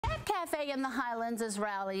Cafe in the Highlands is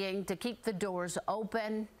rallying to keep the doors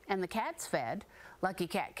open and the cats fed. Lucky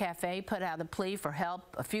Cat Cafe put out a plea for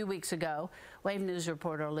help a few weeks ago. Wave News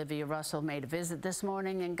reporter Olivia Russell made a visit this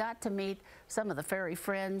morning and got to meet some of the furry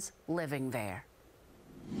friends living there.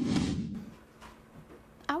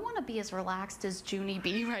 I want to be as relaxed as Junie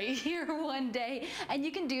B right here one day, and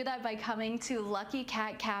you can do that by coming to Lucky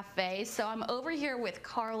Cat Cafe. So I'm over here with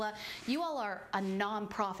Carla. You all are a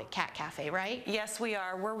non-profit cat cafe, right? Yes, we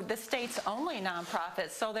are. We're the state's only nonprofit.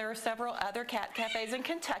 So there are several other cat cafes in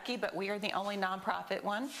Kentucky, but we are the only nonprofit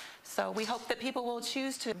one. So we hope that people will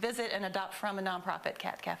choose to visit and adopt from a nonprofit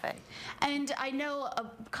cat cafe. And I know a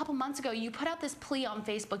couple months ago you put out this plea on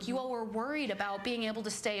Facebook. You all were worried about being able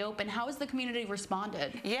to stay open. How has the community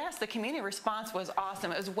responded? Yes, the community response was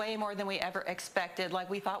awesome. It was way more than we ever expected. Like,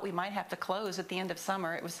 we thought we might have to close at the end of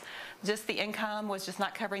summer. It was just the income was just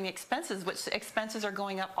not covering the expenses, which expenses are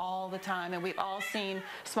going up all the time. And we've all seen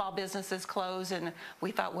small businesses close, and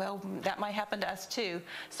we thought, well, that might happen to us too.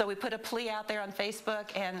 So we put a plea out there on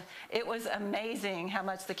Facebook, and it was amazing how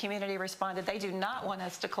much the community responded. They do not want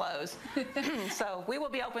us to close. So we will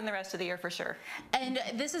be open the rest of the year for sure. And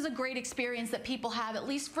this is a great experience that people have, at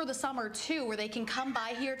least for the summer too, where they can come by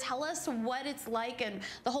here. Tell us what it's like and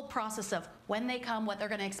the whole process of when they come, what they're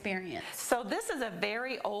going to experience. So this is a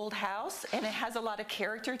very old house, and it has a lot of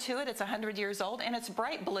character to it. It's 100 years old, and it's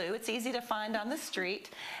bright blue. It's easy to find on the street.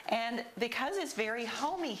 And because it's very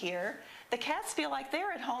homey here, the cats feel like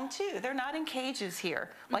they're at home too. They're not in cages here,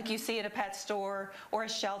 like you see at a pet store or a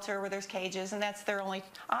shelter where there's cages, and that's their only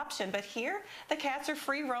option. But here, the cats are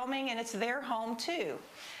free roaming, and it's their home too.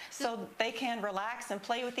 So they can relax and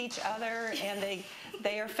play with each other, and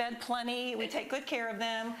they are fed plenty. We take good care of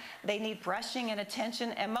them. They need brushing and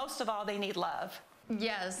attention, and most of all, they need love.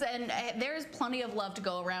 Yes, and there's plenty of love to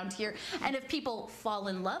go around here. And if people fall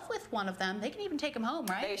in love with one of them, they can even take them home,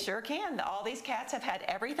 right? They sure can. All these cats have had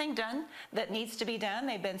everything done that needs to be done.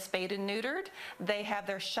 They've been spayed and neutered. They have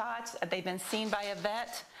their shots. They've been seen by a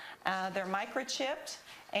vet. They're microchipped,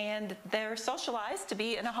 and they're socialized to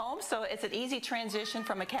be in a home. So it's an easy transition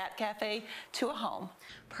from a cat cafe to a home.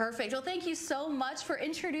 Perfect. Well, thank you so much for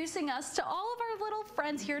introducing us to all of our little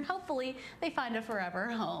friends here, and hopefully they find a forever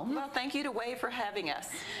home. Well, thank you to Wave for having us.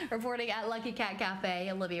 Reporting at Lucky Cat Cafe,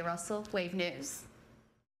 Olivia Russell, Wave News.